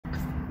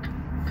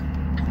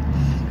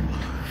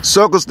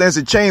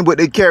Circumstances change, but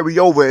they carry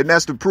over, and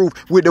that's the proof.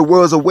 With the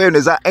world's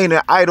awareness, I ain't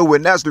an idol,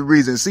 and that's the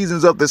reason.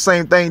 Seasons of the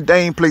same thing,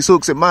 Dame place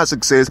hooks in my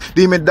success.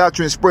 Demon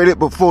doctrine spread it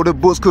before the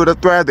books could have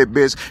thrived at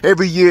best.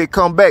 Every year it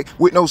come back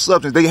with no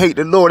substance. They hate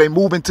the Lord, they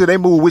move until they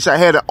move. Wish I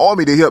had an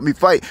army to help me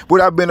fight, but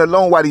I've been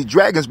alone while these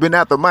dragons been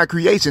after my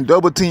creation.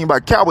 Double teamed by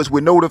cowards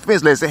with no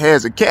defense, less it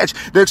has a catch.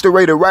 Dexsta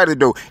rated writer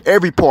though,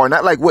 every part,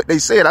 not like what they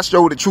said. I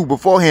showed the truth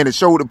beforehand and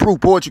showed the proof.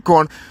 Poetry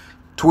Corner,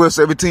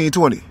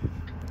 12/17/20.